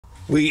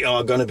We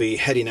are going to be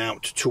heading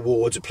out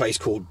towards a place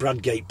called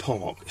BRADGATE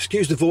Park.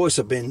 Excuse the voice,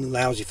 I've been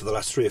lousy for the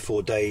last 3 or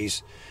 4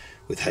 days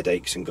with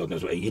headaches and God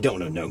knows what. You don't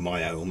want to know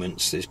my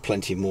ailments. There's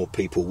plenty more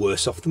people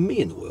worse off than me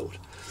in the world.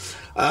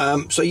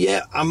 So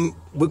yeah,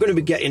 we're going to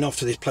be getting off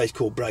to this place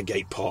called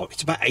BRADGATE Park.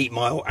 It's about 8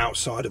 miles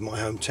outside of my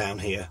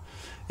hometown here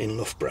in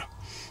Loughborough.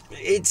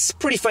 It's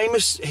pretty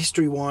famous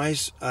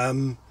history-wise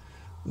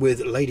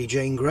with Lady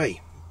Jane Grey,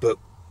 but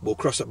we'll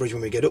cross that bridge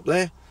when we get up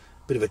there.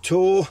 Bit of a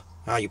tour,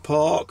 how you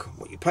park,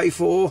 what you pay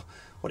for,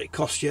 what it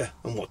costs you,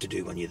 and what to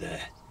do when you're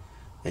there.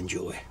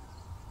 Enjoy.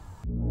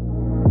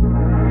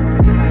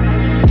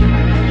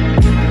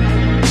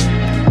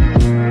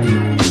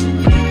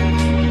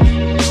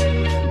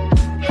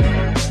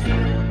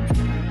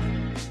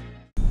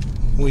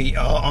 We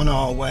are on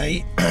our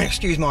way.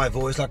 Excuse my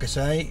voice, like I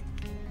say,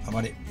 I've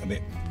had it a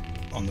bit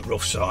on the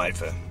rough side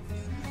for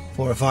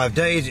 4 or 5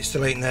 days. It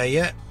still ain't there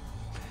yet.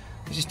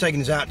 This is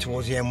taking us out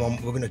towards the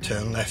M1. We're going to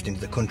turn left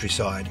into the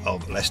countryside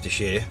of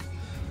Leicestershire,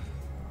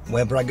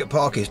 where BRADGATE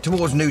Park is,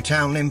 towards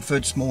Newtown,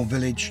 Linford, small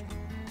village.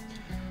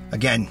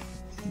 Again,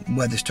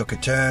 weather's took a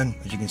turn.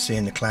 As you can see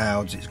in the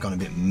clouds, it's gone a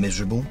bit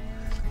miserable.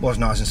 It was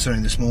nice and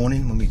sunny this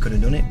morning when we could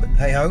have done it, but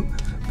hey ho,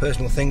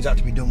 personal things had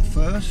to be done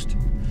first.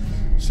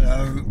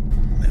 So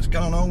let's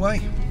get on our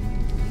way.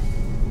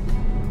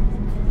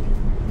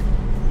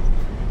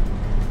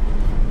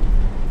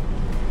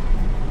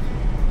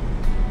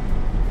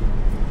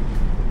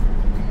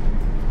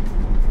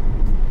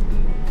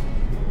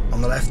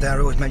 On the left there, I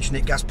always mention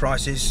it, gas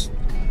prices,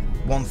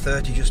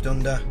 130 just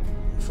under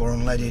for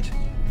unleaded,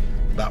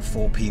 about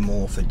 4p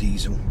more for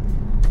diesel.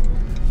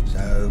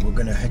 So we're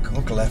going to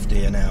hook a left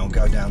here now,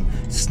 go down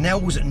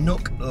Snell's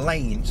Nook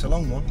Lane. It's a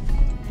long one.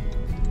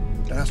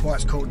 Don't ask why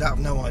it's called that, I've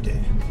no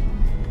idea.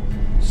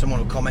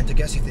 Someone will comment, I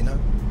guess, if they know.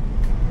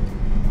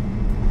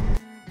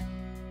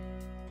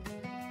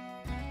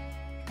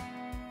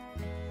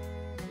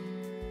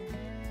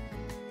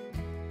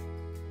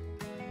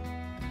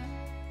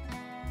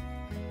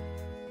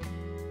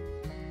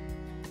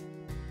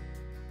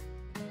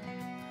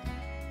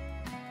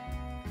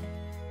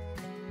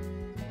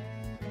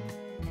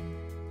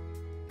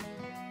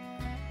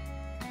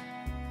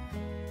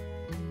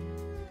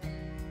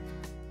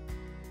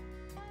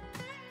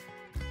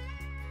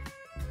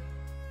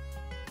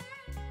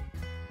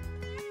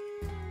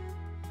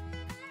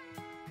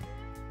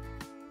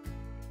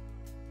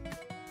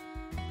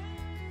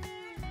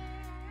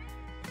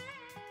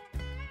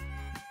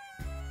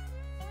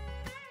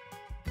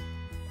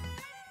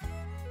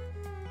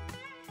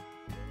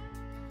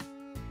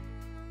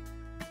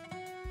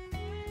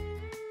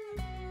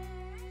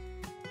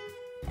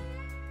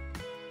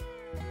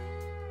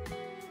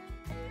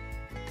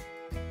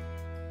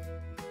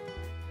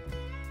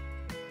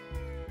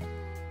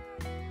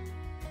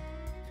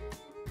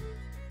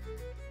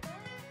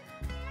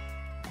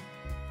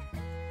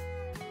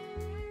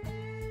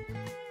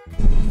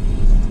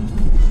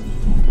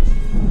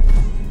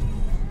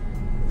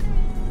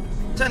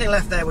 Turning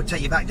left there would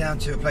take you back down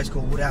to a place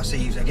called Woodhouse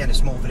Eaves, again a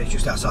small village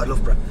just outside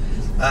Loughborough,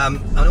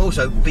 and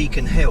also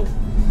Beacon Hill.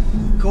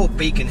 Called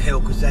Beacon Hill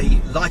because they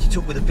light it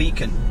up with a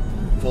beacon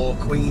for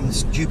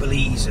Queen's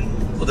Jubilees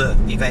and other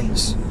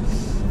events.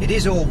 It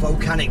is all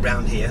volcanic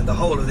round here, the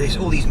whole of this,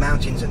 all these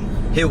mountains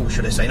and hills,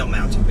 should I say, not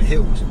mountains but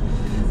hills,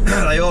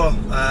 they are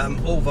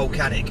all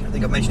volcanic. I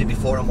think I've mentioned it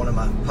before on one of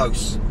my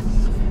posts.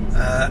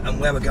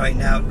 And where we're going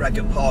now,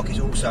 BRADGATE Park, is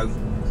also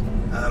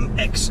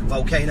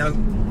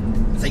ex-volcano.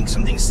 I think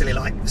something silly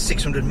like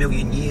 600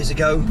 million years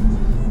ago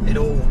it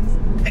all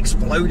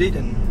exploded,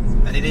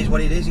 and it is what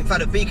it is. In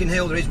fact, at Beacon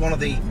Hill there is one of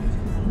the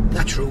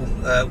natural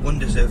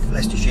wonders of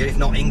Leicestershire, if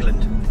not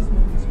England,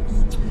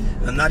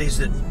 and that is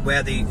that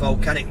where the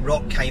volcanic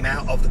rock came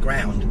out of the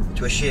ground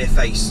to a sheer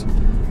face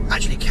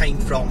actually came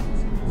from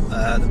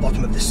the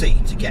bottom of the sea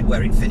to get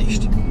where it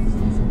finished.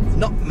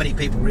 Not many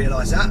people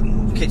realise that,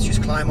 and kids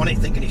just climb on it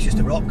thinking it's just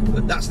a rock,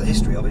 but that's the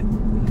history of it.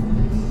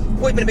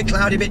 Well, it's been a bit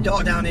cloudy, a bit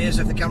dark down here,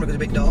 so if the camera goes a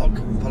bit dark,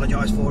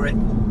 apologise for it.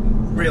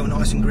 Real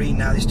nice and green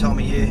now this time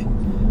of year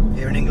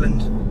here in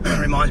England.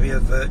 Reminds me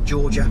of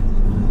Georgia,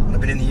 when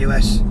I've been in the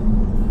US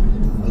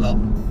a lot.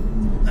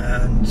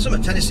 And some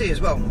at Tennessee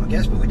as well, I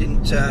guess, but we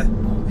didn't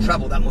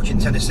travel that much in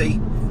Tennessee,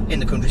 in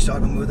the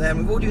countryside when we were there, and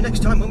we will do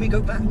next time when we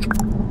go back.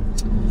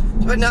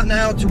 So heading out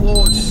now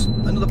towards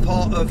another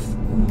part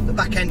of the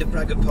back end of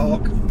BRADGATE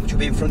Park, which will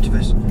be in front of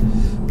us.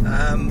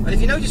 And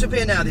if you notice up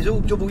here now, there's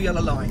all double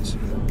yellow lines.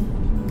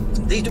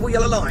 These double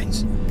yellow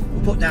lines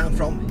will put down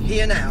from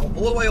here now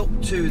all the way up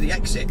to the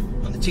exit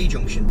on the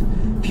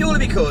T-junction,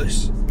 purely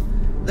because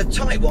the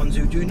tight ones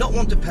who do not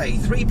want to pay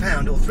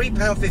 £3 or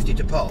 £3.50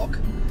 to park,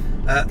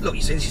 look,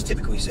 you see, this is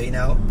typical, you see,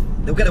 now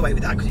they'll get away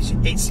with that because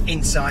it's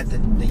inside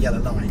the yellow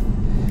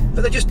line,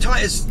 but they're just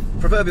tight as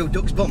proverbial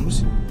duck's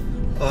bums,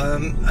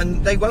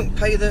 and they won't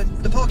pay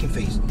the parking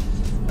fees.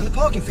 And the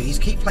parking fees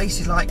keep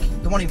places like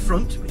the one in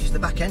front, which is the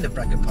back end of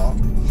BRADGATE Park,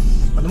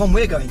 and the one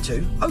we're going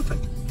to, open.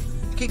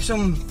 Keeps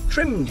them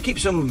trimmed,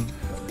 keeps them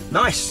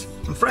nice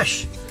and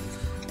fresh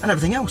and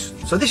everything else.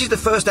 So this is the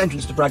first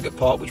entrance to BRADGATE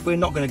Park, which we're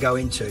not going to go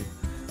into.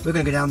 We're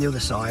going to go down the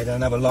other side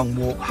and have a long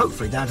walk,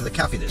 hopefully down to the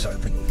cafe that's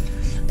open.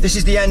 This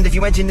is the end. If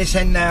you went in this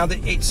end now,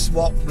 it's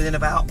what, within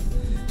about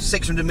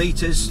 600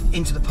 metres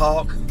into the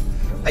park,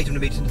 800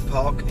 metres into the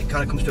park, it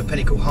kind of comes to a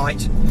pinnacle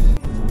height.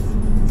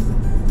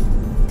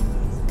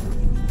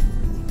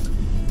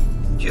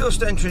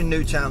 Just entering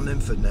Newtown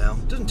Linford now.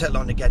 Doesn't take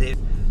long to get here.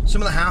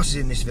 Some of the houses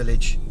in this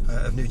village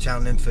of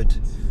Newtown Linford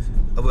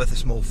are worth a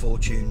small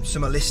fortune.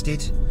 Some are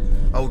listed,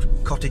 old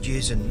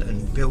cottages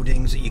and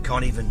buildings that you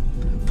can't even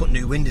put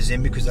new windows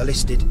in because they're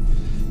listed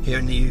here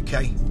in the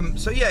UK.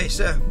 So yeah, it's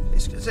an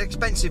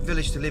expensive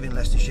village to live in,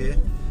 Leicestershire.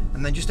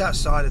 And then just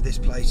outside of this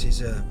place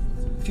is a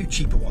few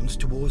cheaper ones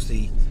towards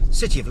the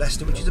city of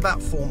Leicester, which is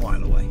about 4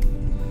 miles away.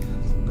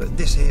 But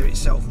this here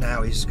itself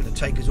now is going to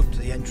take us up to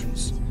the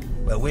entrance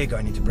where we're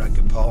going into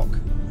Bradgate Park.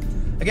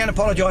 Again,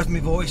 apologise for my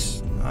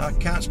voice. I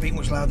can't speak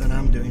much louder than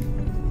I'm doing.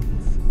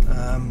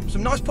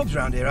 Some nice pubs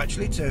around here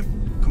actually to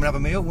come and have a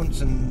meal once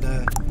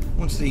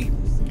the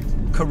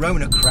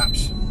Corona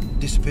craps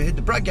disappeared.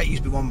 The Bradgate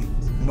used to be one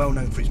well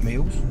known for its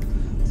meals.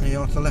 There you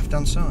are to the left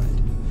hand side.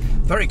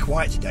 Very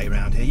quiet today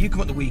around here. You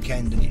come at the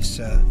weekend and it's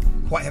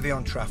quite heavy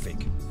on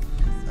traffic,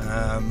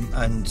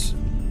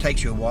 and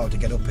takes you a while to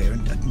get up here,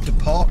 and to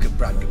park at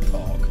Bradgate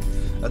Park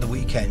at the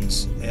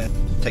weekends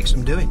takes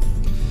some doing.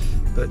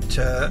 But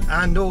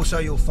and also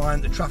you'll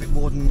find the traffic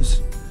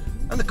wardens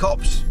and the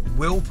cops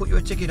will put you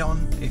a ticket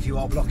on if you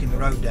are blocking the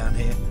road down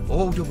here.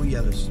 All double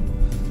yellows,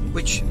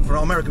 which for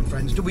our American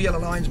friends, double yellow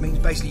lines means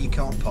basically you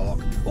can't park.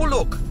 Oh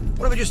look,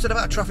 what have I just said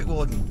about a traffic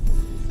warden?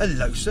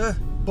 Hello sir,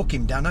 book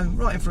him Dano,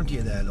 right in front of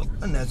you there, look,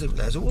 and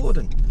there's a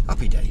warden.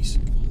 Happy days.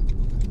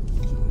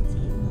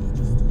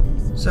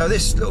 So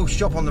this little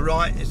shop on the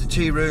right is the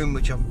tea room,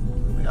 which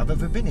I've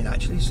ever been in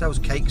actually. Sells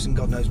cakes and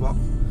God knows what.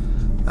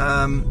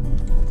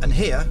 And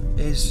here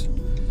is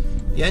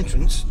the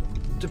entrance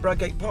to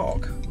Bradgate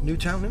Park,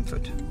 Newtown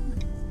Linford.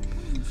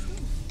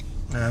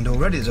 And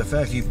already there's a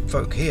fair few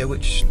folk here,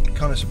 which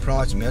kind of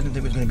surprised me. I didn't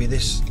think it was going to be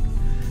this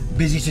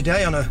busy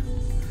today on a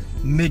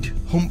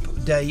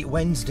mid-hump day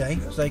Wednesday,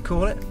 as they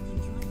call it.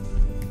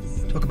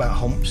 Talk about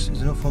humps.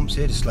 There's enough humps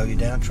here to slow you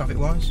down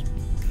traffic-wise.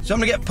 So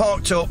I'm going to get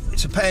parked up.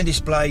 It's a pay and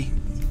display.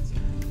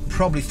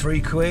 Probably £3,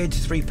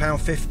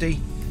 £3.50.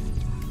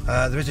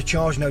 There is a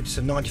charge notice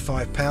of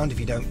 £95 if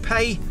you don't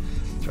pay.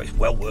 So it's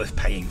well worth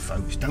paying,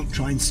 folks. Don't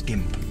try and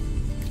skimp.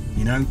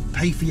 You know,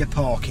 pay for your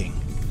parking.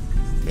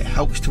 It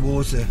helps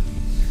towards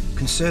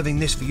conserving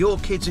this for your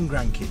kids and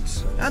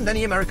grandkids and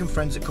any American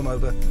friends that come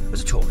over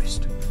as a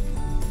tourist.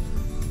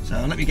 So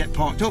let me get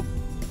parked up,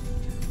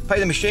 pay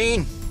the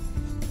machine,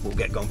 we'll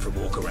get gone for a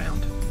walk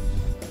around.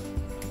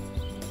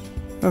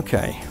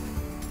 Okay,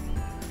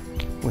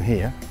 we're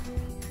here.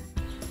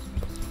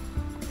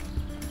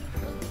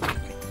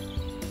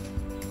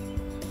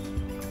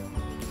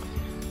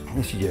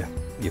 This is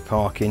your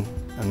parking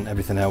and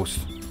everything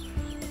else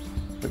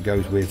that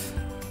goes with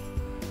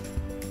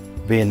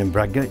being in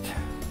Bradgate.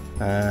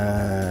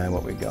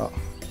 What we got?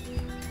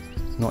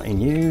 Not in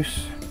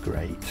use.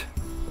 Great.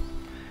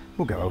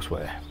 We'll go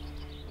elsewhere.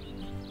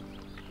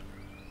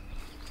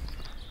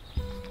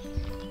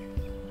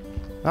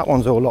 That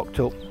one's all locked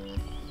up.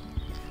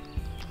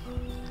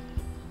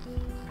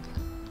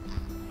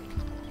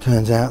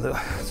 Turns out that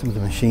some of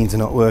the machines are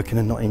not working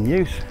and not in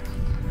use.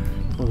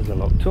 Others are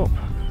locked up.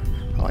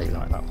 Oh, you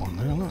like that one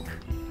there, look.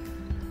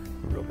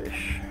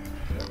 Rubbish.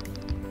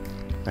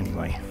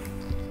 Anyway,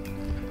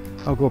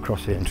 I'll go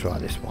across here and try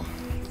this one.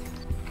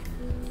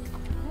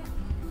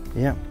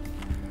 Yeah.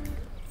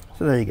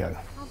 So there you go.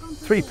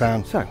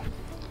 £3. So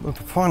we've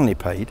finally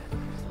paid.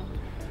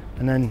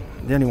 And then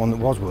the only one that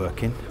was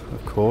working,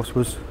 of course,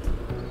 was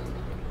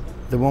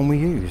the one we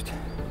used.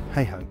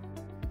 Hey ho.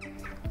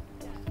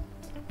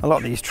 A lot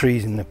of these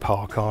trees in the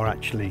park are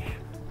actually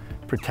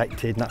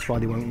protected, and that's why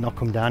they won't knock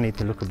them down. Need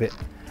to look a bit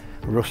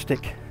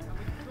rustic.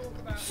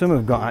 Some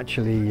have got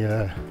actually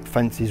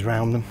fences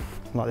around them,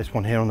 like this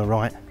one here on the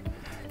right.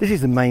 This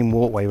is the main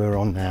walkway we're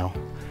on now.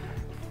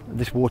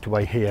 This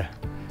waterway here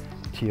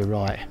to your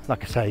right,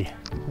 like I say,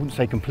 I wouldn't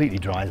say completely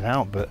dries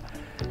out, but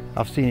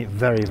I've seen it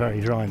very,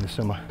 very dry in the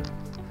summer.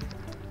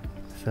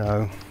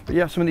 So, but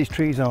yeah, some of these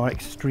trees are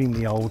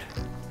extremely old,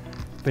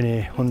 been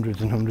here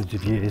hundreds and hundreds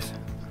of years.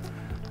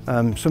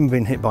 Some have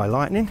been hit by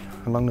lightning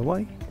along the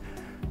way.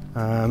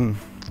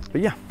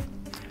 But yeah,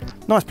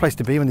 nice place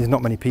to be when there's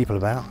not many people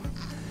about.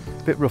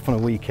 A bit rough on a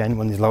weekend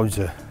when there's loads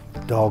of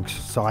dogs,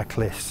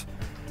 cyclists,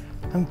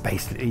 and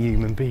basically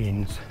human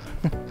beings.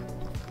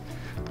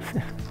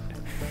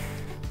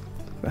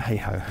 But hey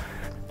ho.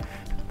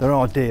 There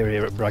are deer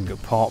here at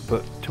Bradgate Park,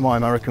 but to my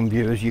American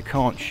viewers, you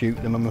can't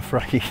shoot them, I'm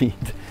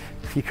afraid.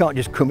 You can't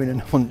just come in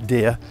and hunt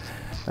deer.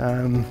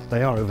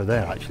 They are over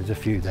there actually, there's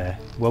a few there.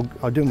 Well,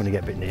 I do want to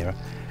get a bit nearer.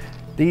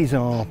 These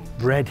are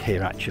bred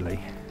here actually,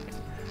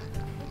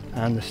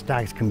 and the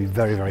stags can be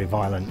very, very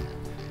violent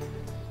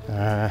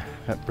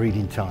at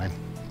breeding time.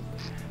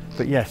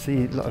 But yes,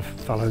 see a lot of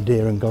fallow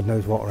deer and God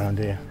knows what around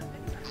here.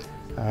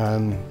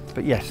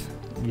 But yes,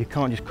 you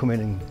can't just come in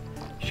and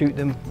shoot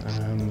them.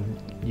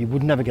 You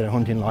would never get a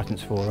hunting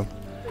license for them.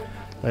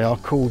 They are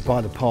cooled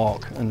by the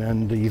park, and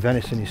then the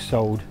venison is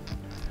sold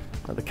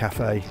at the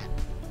cafe.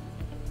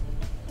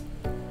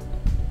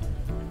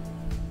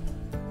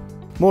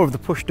 More of the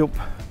pushed up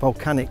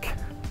volcanic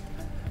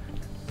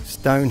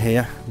stone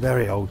here.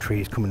 Very old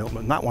trees coming up,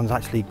 and that one's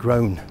actually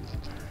grown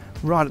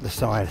right at the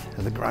side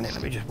of the granite.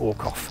 Let me just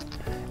walk off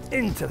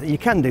into you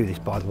can do this,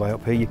 by the way,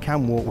 up here. You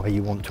can walk where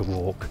you want to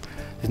walk.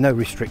 There's no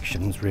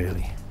restrictions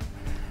really.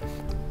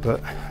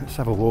 But let's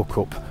have a walk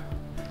up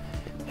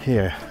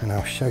here and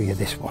I'll show you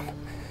this one,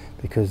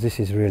 because this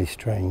is really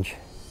strange,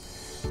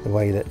 the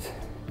way that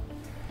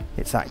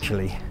it's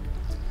actually,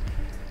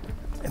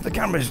 if the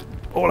camera's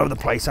all over the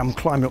place, I'm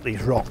climbing up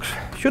these rocks.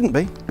 Shouldn't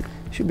be,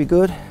 should be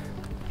good.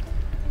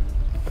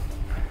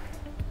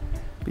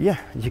 But yeah,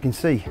 as you can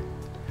see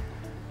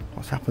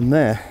what's happened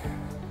there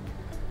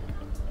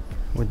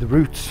with the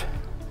roots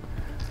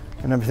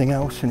and everything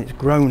else, and it's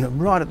grown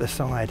right at the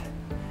side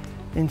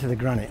into the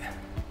granite.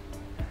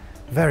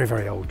 Very,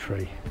 very old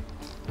tree.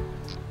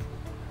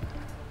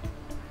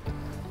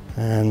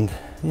 And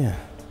yeah,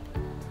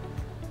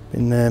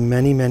 been there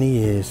many, many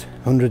years,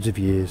 hundreds of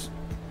years.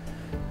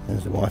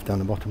 There's the wife down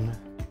the bottom there.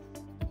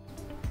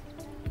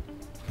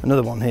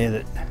 Another one here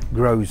that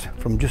grows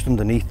from just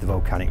underneath the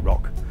volcanic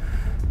rock.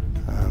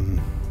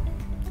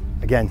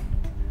 Again,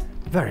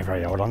 very,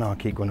 very old. I know I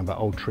keep going about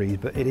old trees,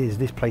 but it is,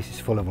 this place is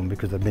full of them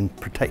because they've been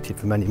protected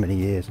for many, many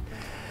years.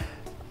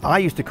 I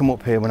used to come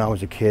up here when I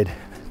was a kid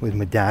with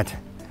my dad,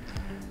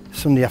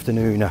 Sunday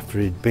afternoon after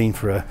he'd been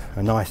for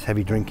a nice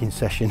heavy drinking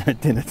session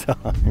at dinner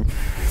time.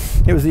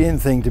 It was the in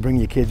thing to bring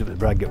your kids up to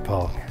Bradgate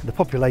Park. The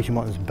population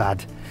wasn't as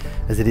bad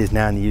as it is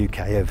now in the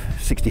UK, of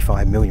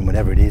 65 million,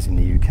 whatever it is in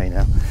the UK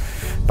now.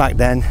 Back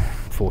then,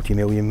 40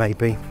 million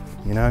maybe,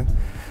 you know.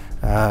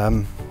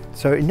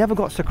 So it never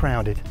got so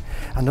crowded.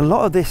 And a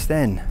lot of this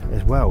then,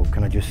 as well,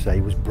 can I just say,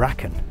 was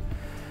bracken.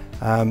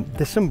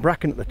 There's some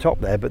bracken at the top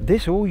there, but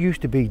this all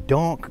used to be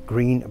dark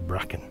green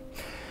bracken.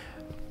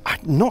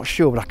 I'm not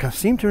sure, but I can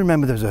seem to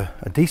remember there was a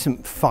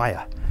decent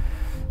fire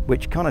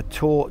which kind of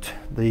taught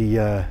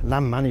the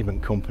land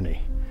management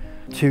company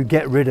to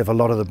get rid of a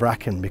lot of the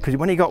bracken, because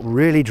when it got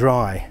really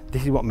dry,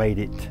 this is what made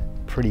it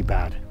pretty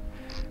bad.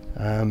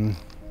 As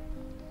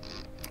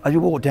you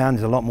walk down,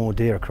 there's a lot more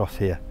deer across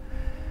here.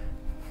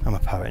 I'm a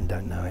poet and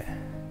don't know it.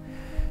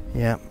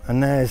 Yeah,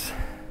 and there's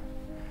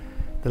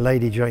the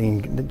Lady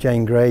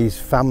Jane Grey's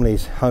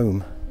family's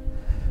home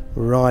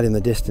right in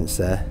the distance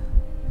there.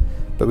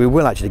 But we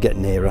will actually get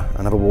nearer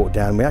and have a walk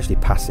down. We actually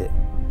pass it,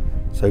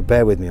 so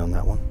bear with me on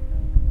that one.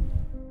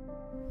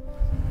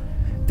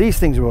 These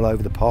things are all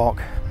over the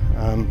park.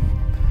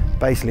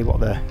 Basically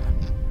what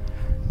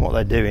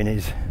they're doing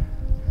is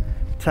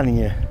telling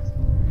you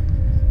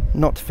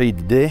not to feed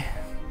the deer.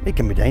 It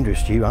can be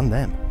dangerous to you and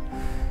them.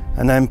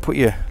 And then put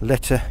your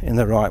litter in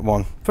the right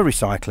one for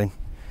recycling.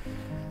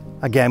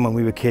 Again, when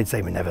we were kids,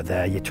 they were never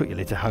there. You took your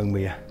litter home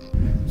with you.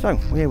 So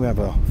here we have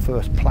our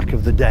first plaque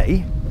of the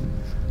day.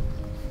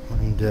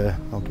 And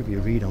I'll give you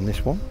a read on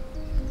this one.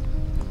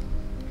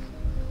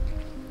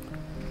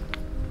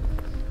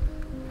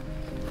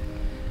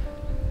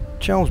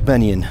 Charles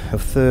Bennion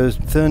of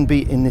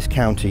Thurnby in this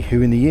county,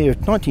 who in the year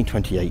of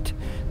 1928,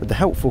 with the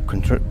helpful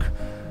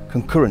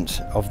concurrence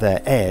of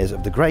their heirs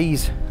of the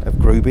Greys of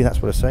Groby,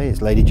 that's what I say,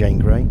 it's Lady Jane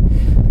Grey,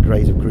 the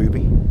Greys of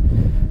Groby,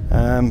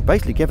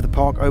 basically gave the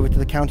park over to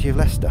the county of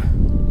Leicester.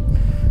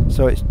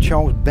 So it's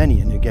Charles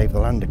Bennion who gave the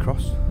land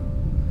across.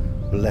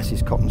 Bless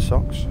his cotton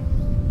socks.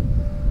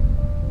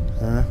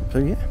 So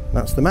yeah,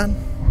 that's the man.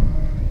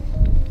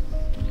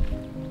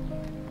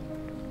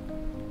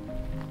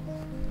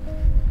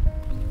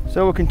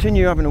 So we'll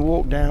continue having a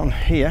walk down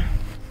here.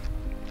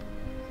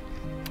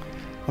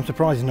 I'm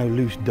surprised there's no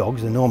loose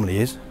dogs, there normally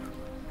is.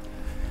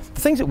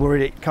 The things that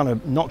worried it, kind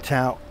of knocked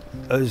out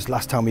us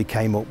last time we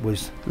came up,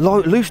 was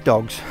loose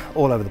dogs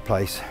all over the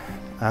place.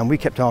 And we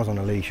kept ours on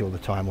a leash all the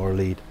time, or a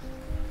lead.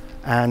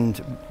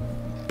 And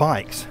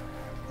bikes,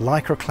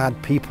 lycra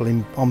clad people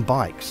on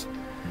bikes,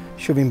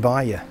 shoving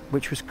by you,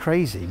 which was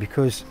crazy,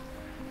 because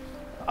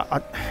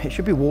it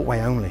should be walkway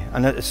only.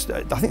 And I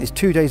think it's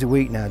 2 days a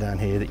week now down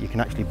here that you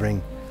can actually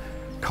bring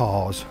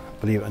cars,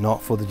 believe it or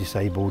not, for the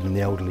disabled and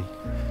the elderly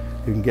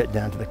who can get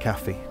down to the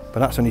cafe. But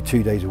that's only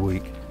 2 days a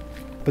week.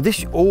 But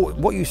this,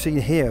 what you see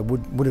here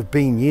would have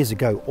been years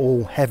ago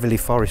all heavily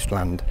forest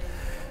land,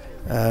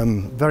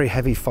 very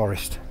heavy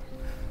forest.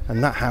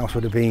 And that house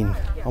would have been,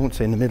 I won't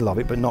say in the middle of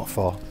it, but not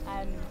far.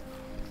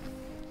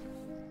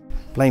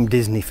 Blame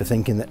Disney for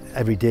thinking that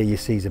every deer you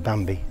see is a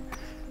Bambi.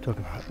 Talk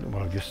about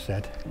what I've just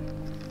said.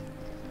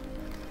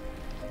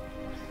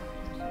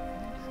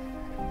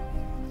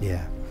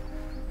 Yeah,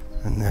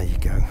 and there you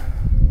go.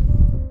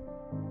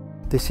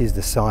 This is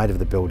the side of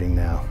the building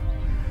now,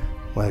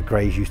 where the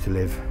Greys used to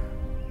live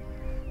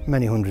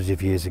many hundreds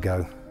of years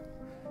ago.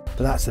 But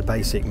that's the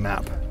basic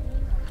map.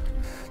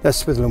 There's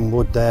Switzerland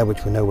Wood there,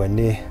 which we're nowhere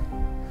near.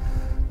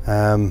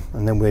 And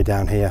then we're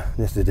down here.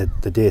 This is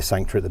the deer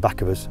sanctuary at the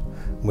back of us.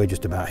 We're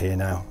just about here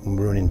now, and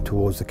we're running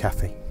towards the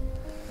cafe.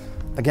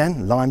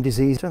 Again, Lyme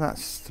disease, so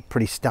that's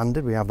pretty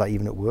standard. We have that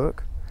even at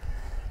work.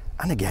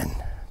 And again,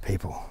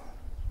 people,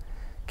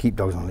 keep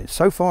dogs on it.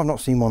 So far I've not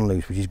seen one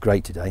loose, which is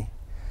great today,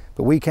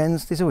 but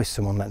weekends there's always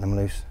someone letting them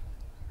loose.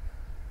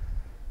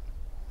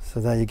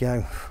 So there you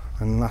go.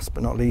 And last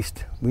but not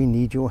least, we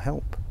need your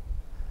help.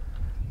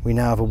 We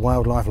now have a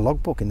wildlife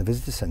logbook in the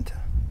visitor centre.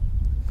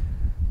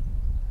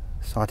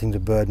 Sightings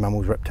of bird,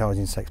 mammals, reptiles,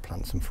 insects,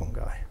 plants and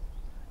fungi.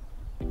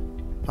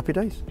 Happy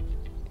days.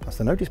 That's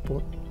the notice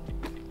board.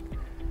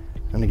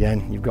 And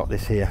again, you've got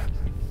this here.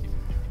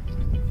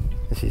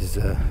 This is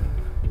the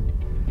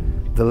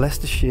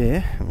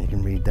Leicestershire, and you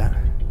can read that,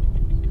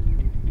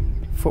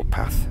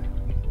 Footpath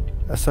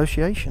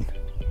Association.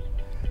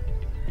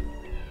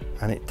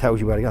 And it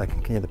tells you where to go. You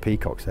can hear the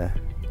peacocks there.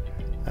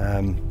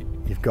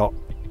 You've got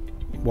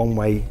one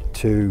way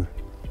to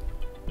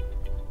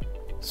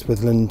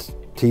Switzerland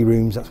tea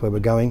rooms, that's where we're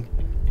going.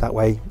 That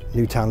way,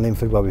 Newtown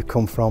Linford, where we've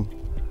come from.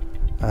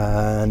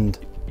 And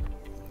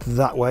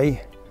that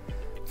way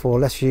for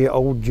Leicestershire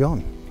Old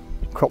John.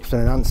 Cropston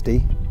and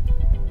Anstey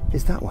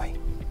is that way.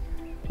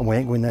 And we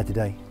ain't going there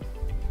today.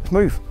 Let's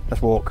move,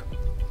 let's walk.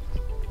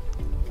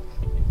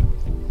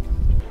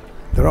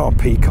 There are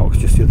peacocks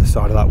just the other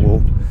side of that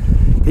wall.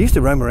 They used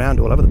to roam around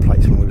all over the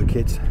place when we were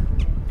kids.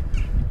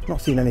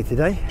 Not seen any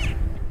today.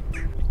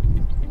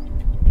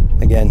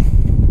 Again,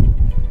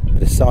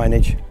 bit of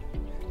signage.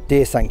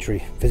 Deer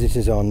sanctuary,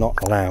 visitors are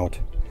not allowed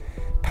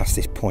past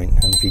this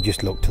point. And if you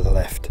just look to the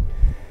left,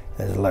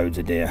 there's loads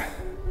of deer.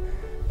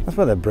 That's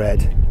where they're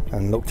bred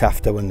and looked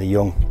after when they're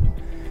young.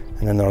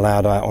 And then they're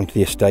allowed out onto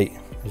the estate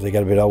as they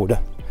get a bit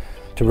older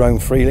to roam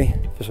freely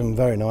for some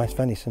very nice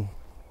venison.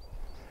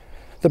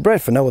 They're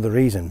bred for no other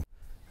reason.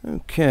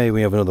 Okay,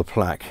 we have another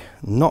plaque,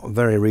 not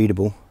very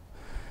readable.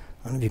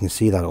 I don't know if you can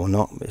see that or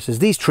not, but it says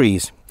these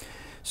trees,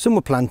 some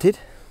were planted,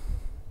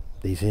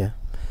 these here,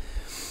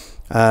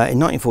 in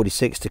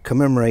 1946 to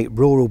commemorate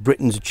rural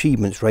Britain's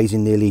achievements,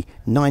 raising nearly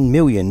 9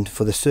 million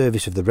for the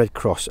service of the Red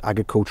Cross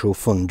Agricultural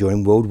Fund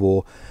during World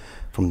War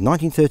from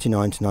 1939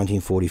 to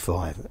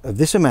 1945. Of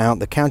this amount,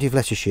 the County of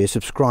Leicestershire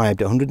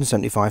subscribed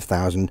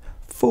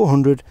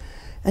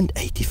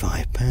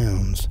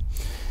 £175,485.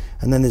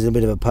 And then there's a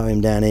bit of a poem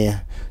down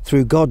here.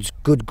 Through God's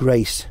good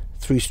grace,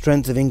 through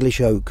strength of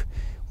English oak,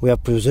 we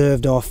have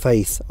preserved our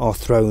faith, our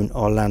throne,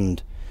 our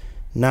land.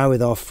 Now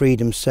with our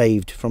freedom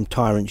saved from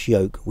tyrant's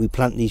yoke, we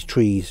plant these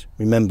trees,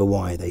 remember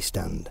why they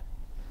stand.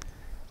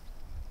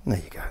 There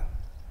you go.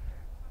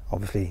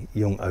 Obviously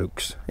young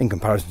oaks in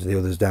comparison to the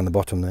others down the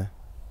bottom there.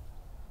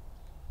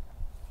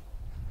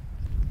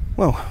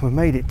 Well, we've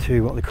made it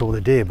to what they call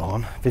the deer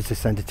barn, visitor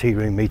centre, tea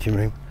room, meeting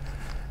room,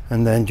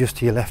 and then just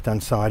to your left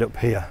hand side up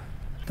here,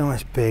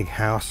 nice big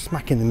house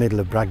smack in the middle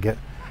of Bradgate.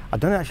 I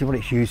don't know actually what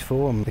it's used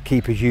for, and the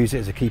keepers use it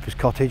as a keeper's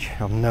cottage. I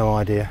have no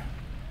idea.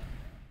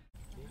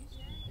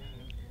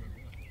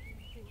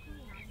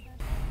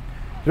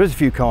 There is a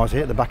few cars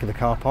here at the back of the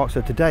car park,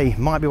 so today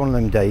might be one of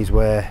them days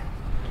where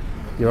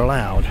you're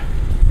allowed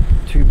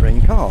to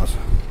bring cars.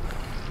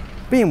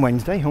 Being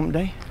Wednesday, hump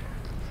day.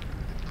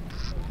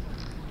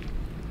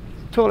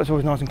 Toilet's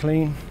always nice and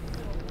clean.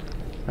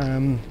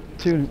 A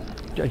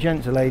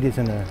gents, a ladies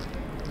and a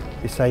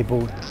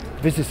disabled.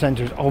 Visitor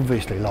centre is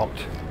obviously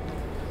locked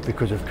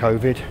because of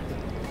COVID.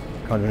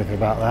 Can't do anything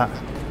about that.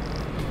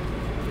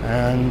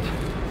 And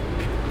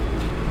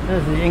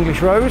there's the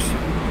English Rose.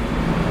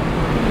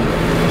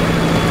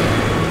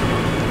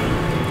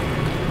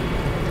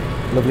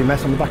 Lovely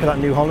mess on the back of that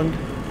New Holland.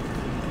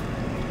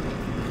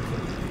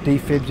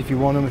 Defibs if you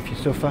want them, if you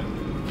suffer.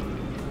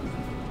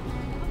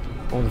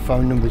 All the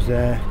phone numbers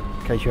there,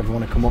 in case you ever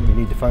want to come up, you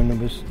need the phone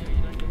numbers.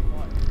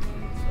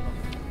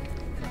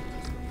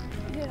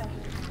 Yeah.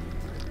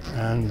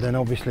 And then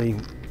obviously,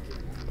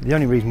 the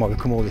only reason why we've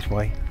come all this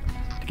way,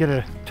 to get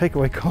a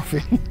takeaway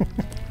coffee.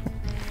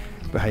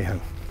 But hey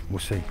ho, we'll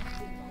see.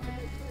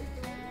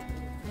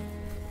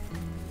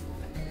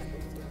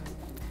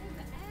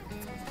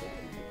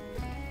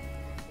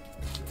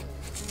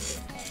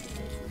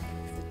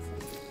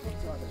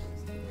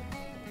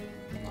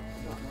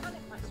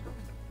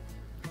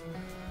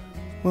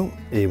 Well,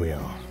 here we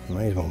are.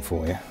 There's one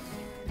for you.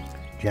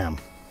 Jam.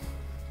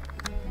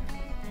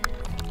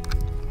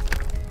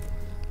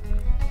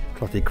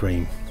 Clotted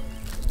cream.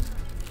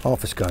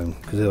 Half a scone,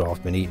 because the other half's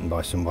been eaten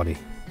by somebody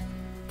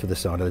to the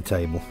side of the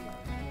table.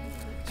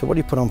 So what do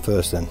you put on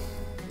first then?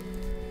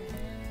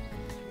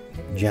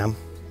 Jam,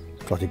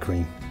 clotted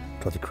cream,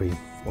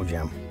 or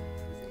jam?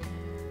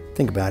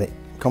 Think about it.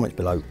 Comments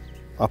below.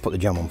 I put the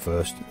jam on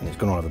first, and it's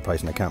gone all over the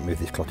place, and I can't move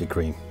this clotted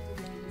cream.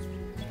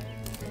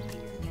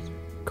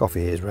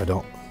 Coffee here is red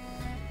hot.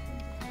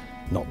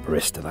 Not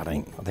barista, that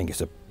ain't. I think it's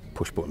a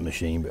push button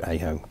machine, but hey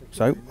ho.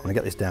 So I'm gonna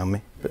get this down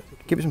me, but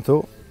give it some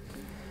thought.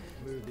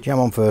 Jam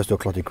on first or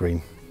clotted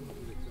cream?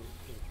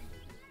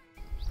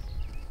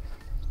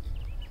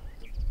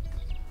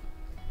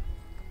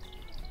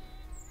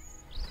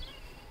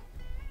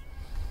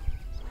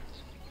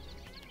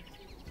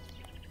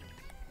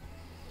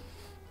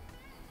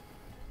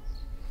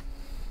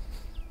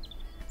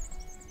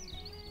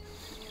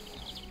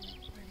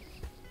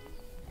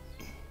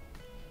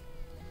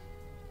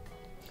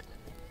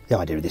 The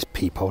idea of this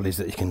peephole is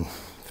that you can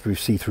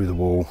see through the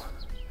wall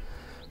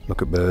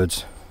look at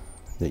birds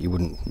that you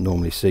wouldn't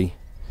normally see.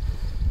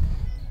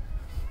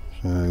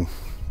 So,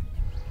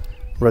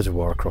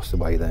 reservoir across the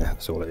way there,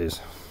 that's all it is.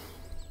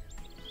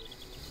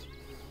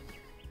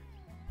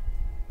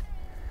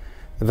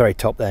 The very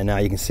top there now,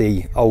 you can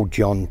see Old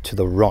John to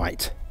the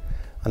right.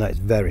 I know it's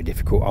very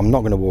difficult. I'm not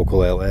going to walk all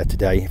the way out there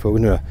today. If I were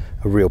doing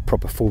a real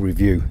proper full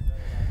review,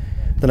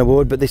 then I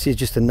would, but this is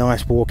just a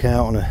nice walk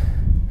out on a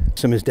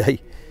summer's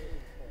day.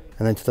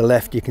 And then to the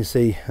left you can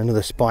see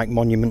another spike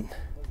monument.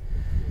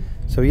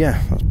 So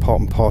yeah, that's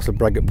part and parcel of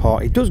Bradgate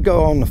Park. It does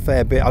go on a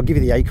fair bit. I'll give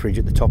you the acreage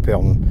at the top here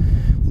on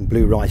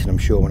blue writing, I'm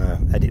sure, when I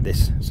edit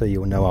this, so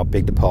you will know how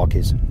big the park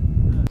is.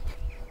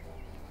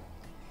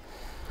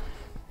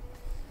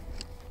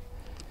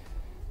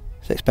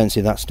 It's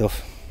expensive, that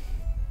stuff.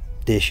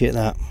 Dear shit,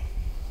 that.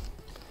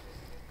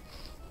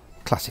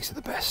 Classics are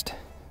the best.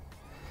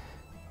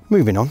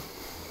 Moving on.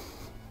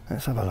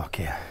 Let's have a look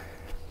here.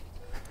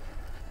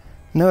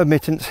 No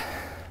admittance.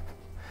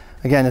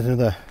 Again, there's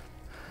another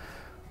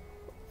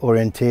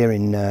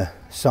orienteering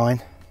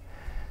sign.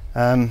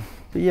 But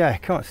yeah,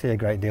 can't see a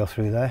great deal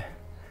through there.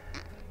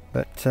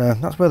 But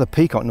that's where the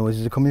peacock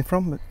noises are coming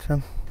from. But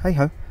hey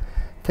ho,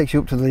 takes you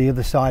up to the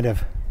other side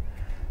of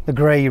the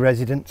grey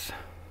residence.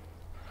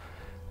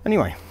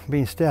 Anyway,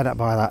 being stared at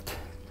by that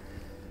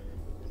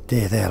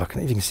deer there. Look,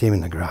 if you can see him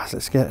in the grass.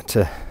 Let's get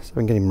so we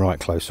can get him right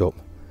close up.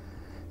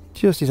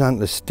 Just his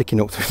antlers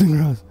sticking up through the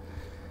grass.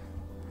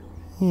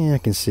 Yeah, I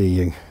can see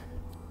you.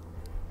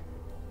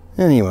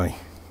 Anyway,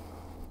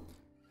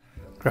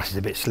 grass is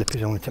a bit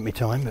slippery, so I'm going to take my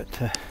time,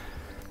 but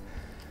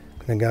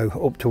I'm going to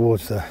go up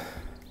towards the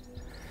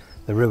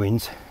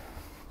ruins.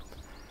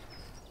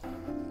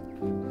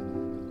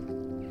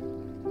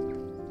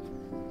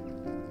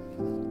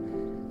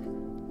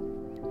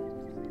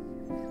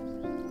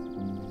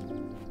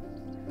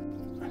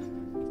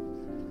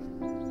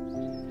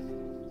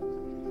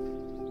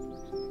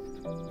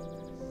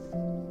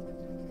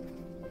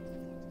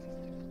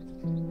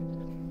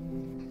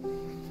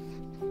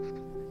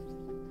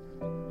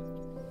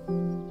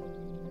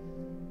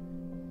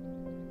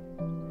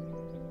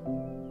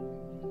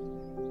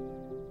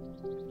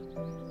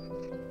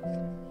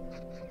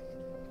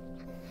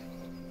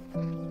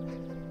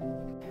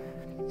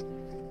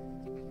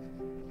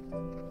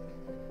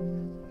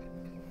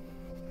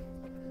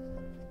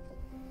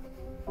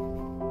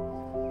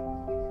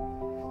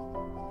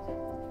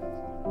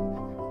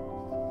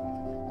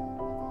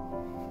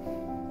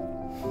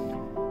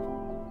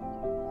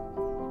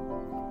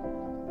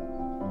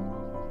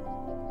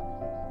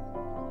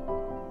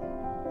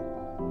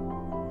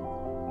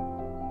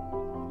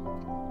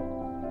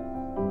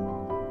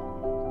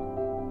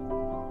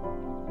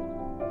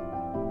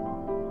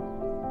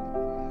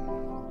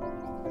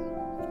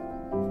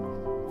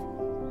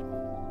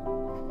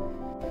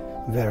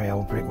 Very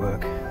old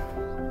brickwork.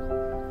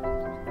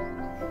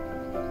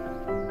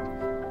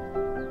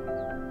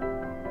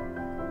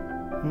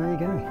 And there you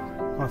go.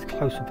 Nice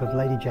close-up of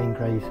Lady Jane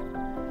Grey's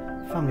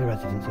family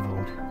residence of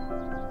old.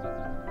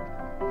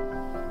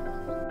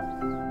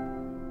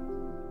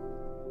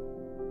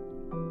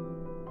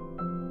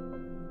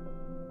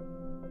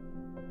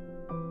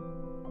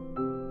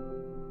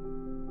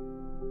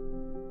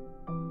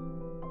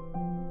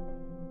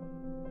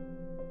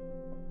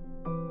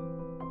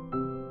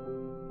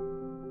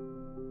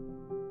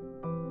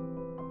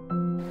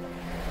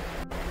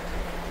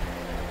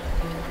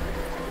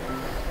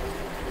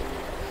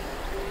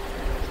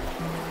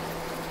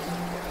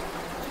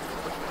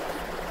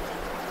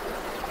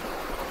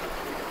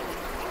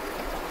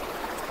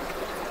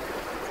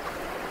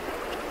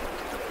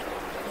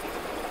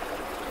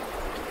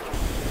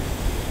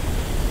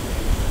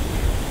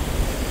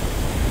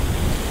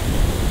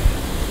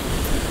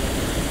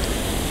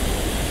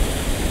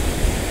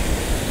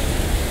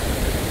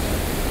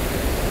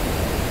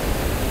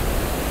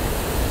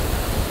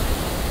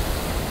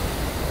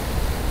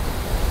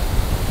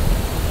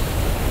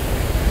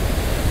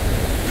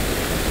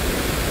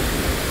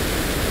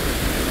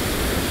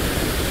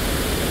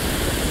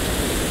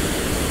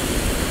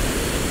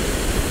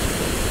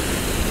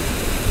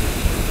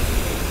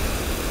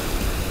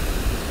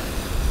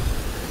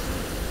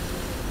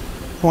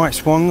 White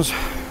swans,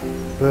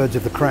 birds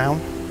of the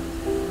crown,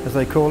 as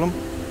they call them,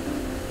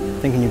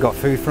 thinking you've got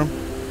food for them.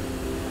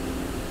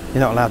 You're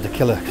not allowed to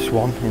kill a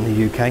swan in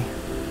the UK,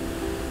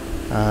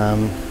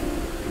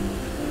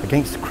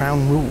 against the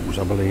crown rules,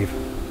 I believe.